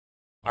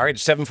All right,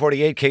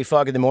 7:48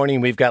 KFOG in the morning.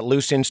 We've got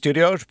Luce in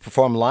studio to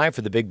perform live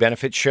for the Big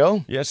Benefit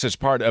Show. Yes, it's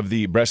part of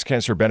the Breast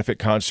Cancer Benefit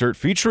Concert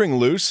featuring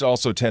Luce,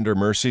 also Tender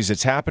Mercies.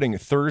 It's happening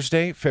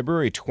Thursday,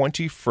 February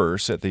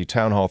 21st at the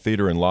Town Hall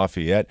Theater in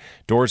Lafayette.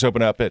 Doors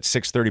open up at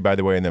 6:30, by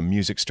the way, and the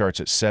music starts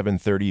at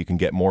 7:30. You can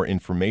get more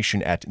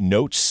information at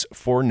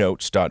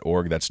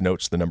notes4notes.org. That's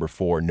notes, the number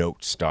 4,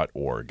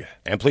 notes.org.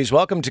 And please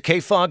welcome to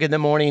KFOG in the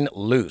morning,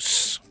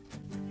 Luce.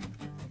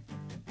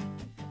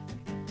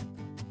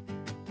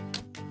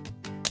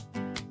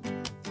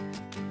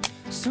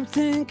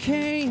 Something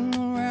came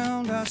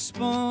around, I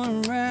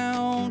spun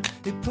around,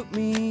 it put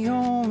me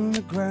on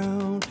the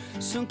ground.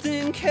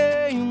 Something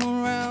came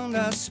around,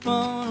 I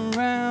spun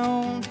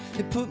around,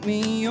 it put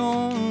me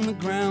on the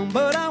ground.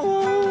 But I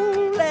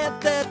won't let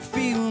that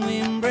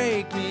feeling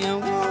break me, I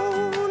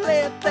won't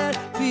let that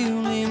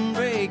feeling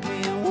break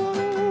me, I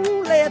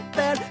won't let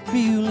that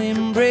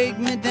feeling break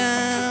me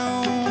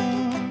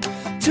down.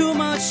 Too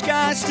much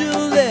sky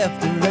still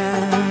left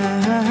around.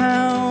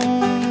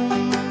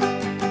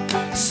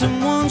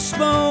 Someone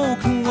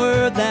spoke a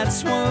word,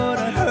 that's what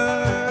I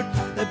heard,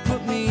 that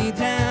put me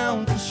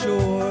down for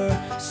sure.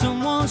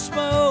 Someone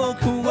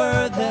spoke a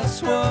word,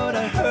 that's what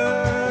I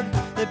heard,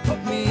 that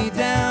put me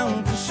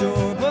down for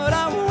sure. But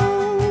I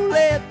won't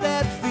let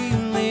that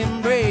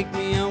feeling break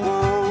me, I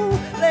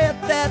won't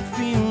let that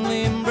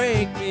feeling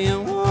break me, I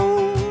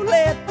won't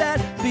let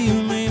that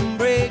feeling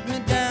break me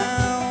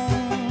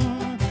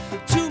down.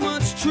 Too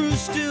much truth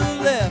still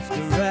left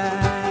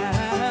around.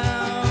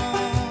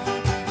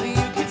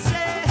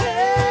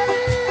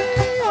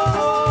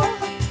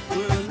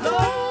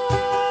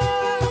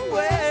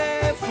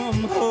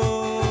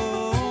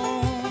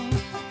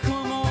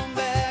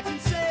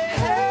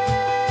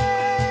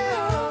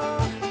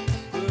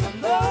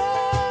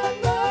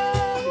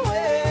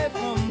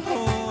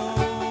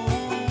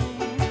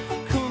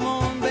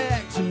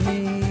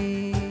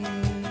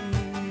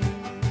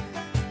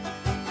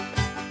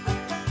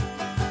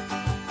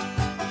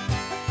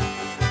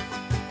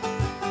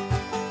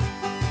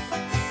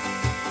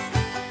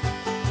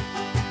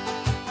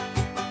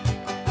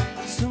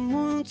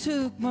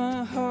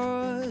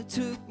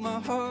 Took my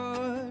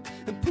heart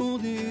and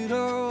pulled it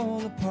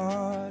all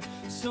apart.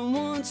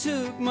 Someone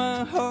took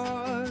my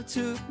heart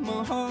and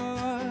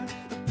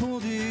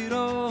pulled it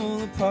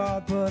all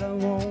apart. But I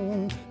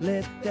won't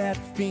let that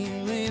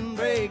feeling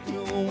break,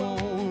 no, I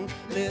won't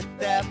let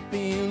that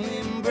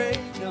feeling break,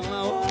 no,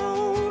 I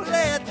won't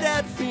let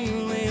that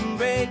feeling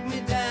break me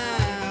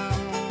down.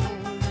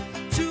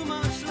 Too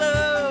much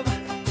love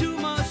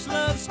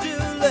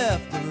still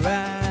left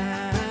around.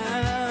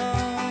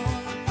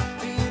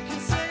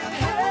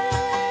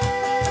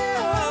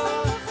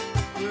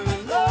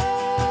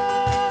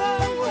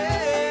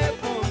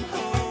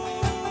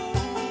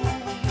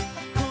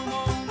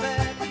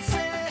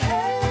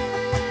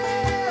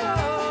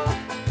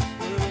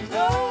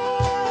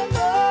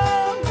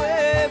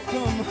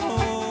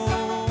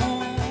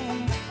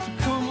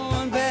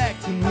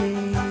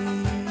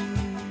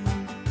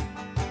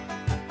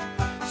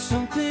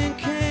 Something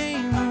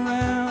came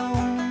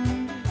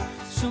around,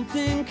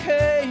 something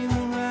came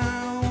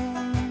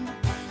around,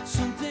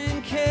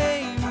 something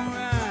came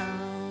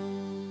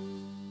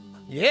around.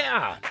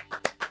 Yeah.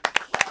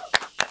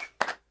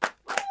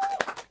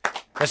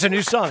 That's a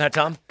new song, huh,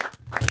 Tom?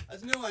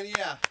 That's a new one,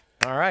 yeah.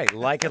 All right,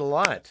 like it a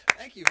lot.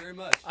 Thank you very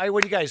much. All right,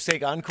 what do you guys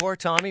take? Encore,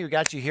 Tommy? We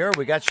got you here.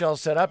 We got you all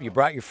set up. You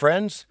brought your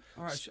friends.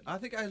 All right, I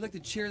think I'd like to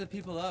cheer the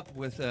people up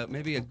with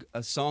maybe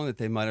a song that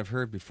they might have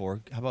heard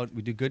before. How about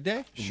we do Good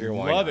Day? Sure,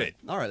 why Love not? it.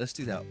 All right, let's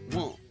do that.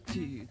 1,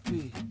 2,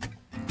 3.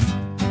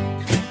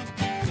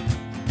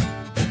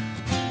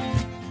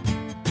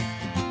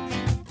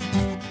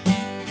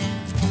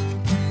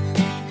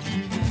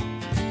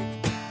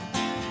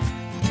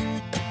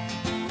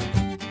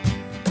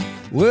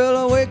 Well,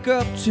 I wake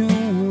up to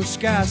a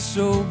sky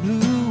so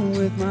blue,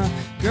 with my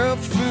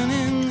girlfriend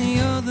in the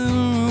other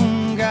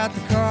room. Got the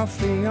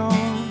coffee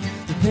on,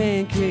 the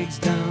pancakes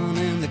down,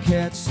 and the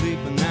cat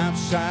sleeping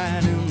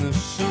outside in the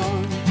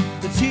sun.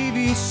 The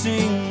TV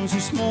sings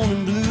this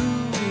morning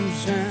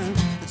blues, and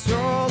it's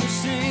all the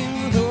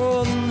same with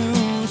all the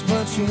news.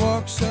 But she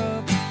walks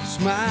up,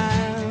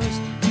 smiles,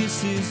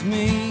 kisses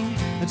me,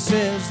 and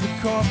says the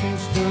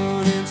coffee's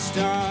done, and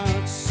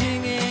starts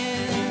singing.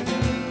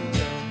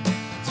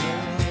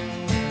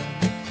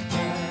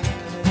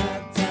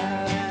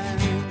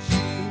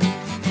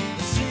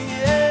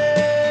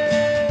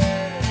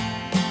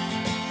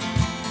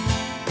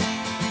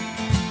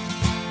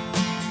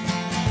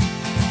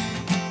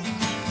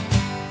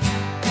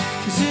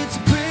 It's a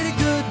pretty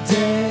good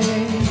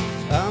day.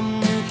 I'm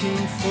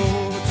looking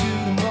forward to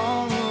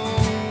tomorrow,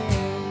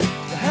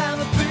 to have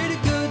a pretty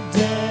good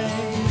day.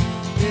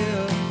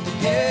 Yeah,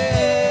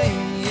 yeah,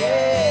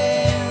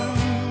 yeah.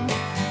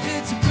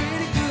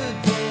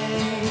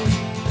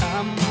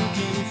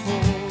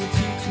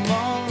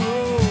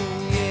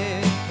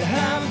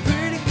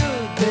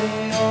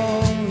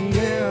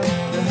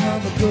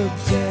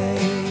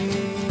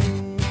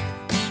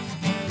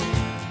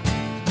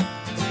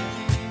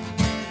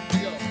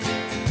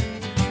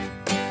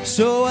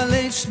 So I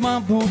lace my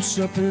boots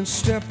up and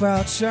step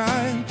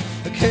outside.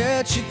 I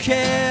catch a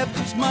cab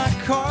 'cause my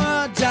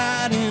car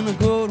died, and I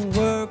go to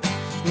work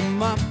with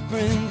my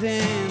friend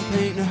Dan,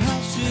 painting the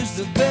houses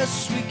the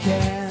best we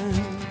can.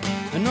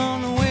 And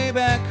on the way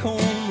back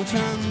home, we're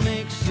trying to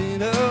mix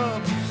it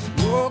up.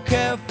 Walk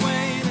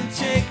halfway to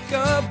take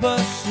a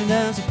bus, and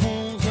as it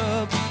pulls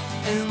up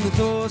and the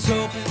doors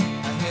open,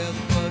 I hear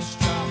the bus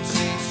driver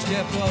say,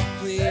 "Step up,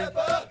 please,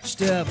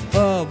 step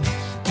up."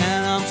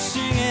 And I'm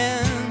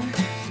singing,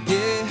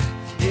 yeah,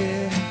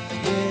 yeah,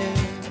 yeah.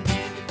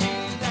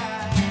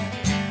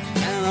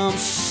 And I'm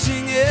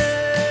singing.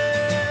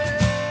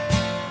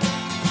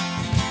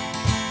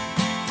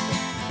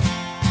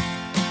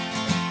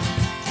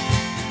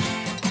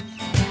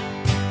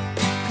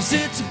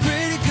 It's a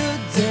pretty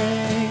good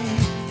day.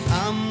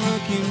 I'm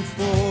looking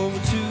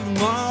forward to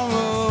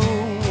tomorrow.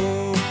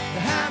 To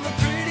have a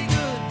pretty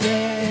good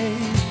day.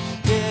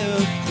 Yeah,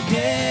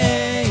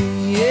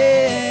 again,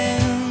 yeah.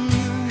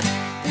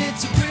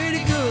 It's a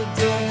pretty good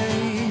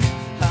day.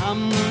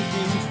 I'm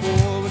looking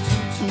forward to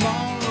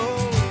tomorrow.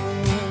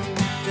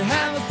 To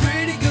have a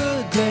pretty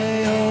good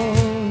day. Oh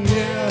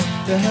yeah,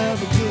 to have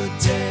a good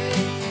day.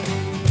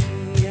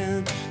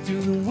 And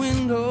through the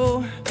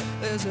window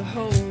there's a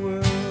whole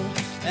world.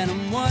 And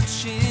I'm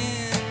watching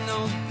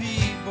all the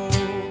people,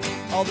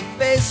 all the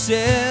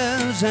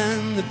faces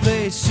and the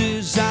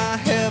places I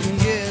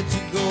haven't yet to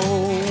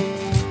go.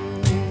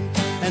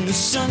 And the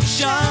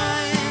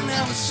sunshine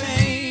never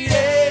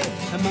faded,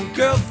 and my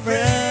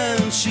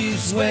girlfriend,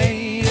 she's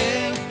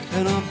waiting,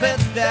 and I bet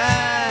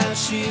that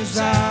she's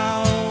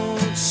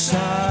outside,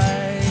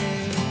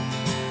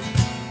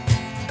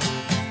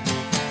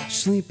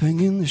 sleeping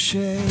in the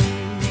shade.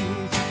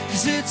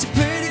 'Cause it's a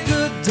pretty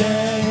good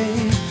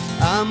day.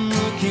 I'm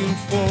looking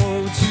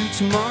forward to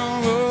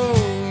tomorrow,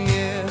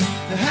 yeah.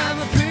 To have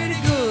a pretty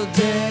good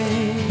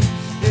day,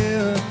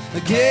 yeah,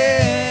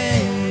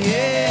 again,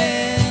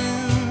 yeah.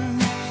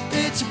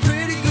 It's a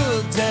pretty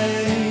good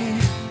day.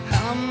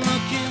 I'm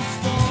looking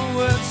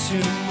forward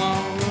to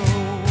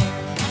tomorrow.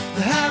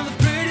 To have a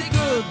pretty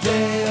good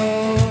day,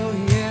 oh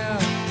yeah.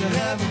 To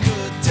have a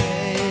good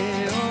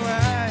day,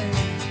 alright.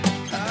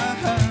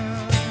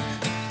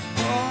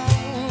 Oh,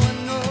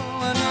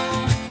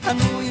 I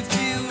know you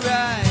feel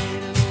right.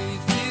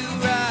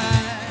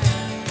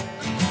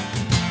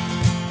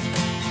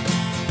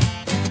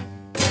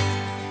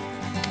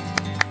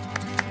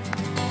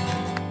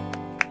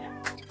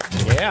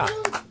 Yeah.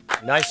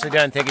 Nicely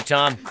done. Thank you,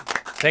 Tom.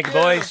 Thank you,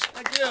 boys.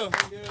 Thank you.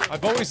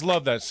 I've always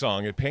loved that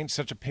song. It paints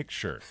such a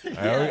picture.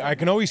 I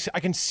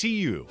can see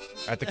you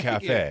at the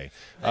cafe.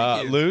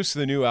 Luce,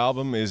 the new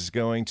album is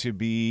going to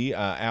be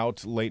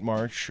out late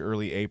March,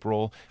 early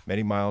April.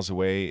 Many Miles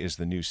Away is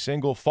the new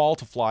single. Fall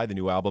to Fly, the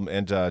new album.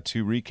 And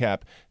to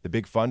recap, the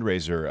big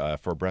fundraiser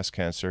for breast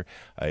cancer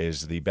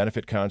is the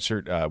benefit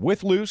concert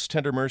with Luce,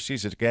 Tender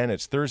Mercies. Again,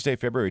 it's Thursday,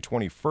 February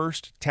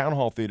 21st, Town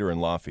Hall Theater in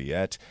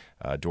Lafayette.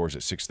 Doors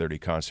at 6:30,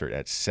 concert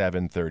at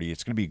 7:30.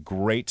 It's going to be a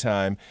great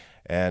time.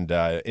 And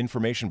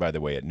information, by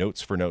the way, at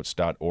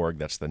notesfornotes.org.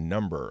 That's the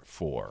number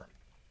 4.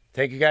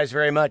 Thank you guys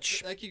very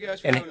much. Thank you guys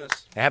for And having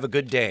us. have a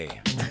good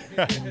day.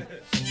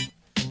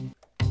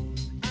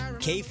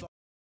 KFOG.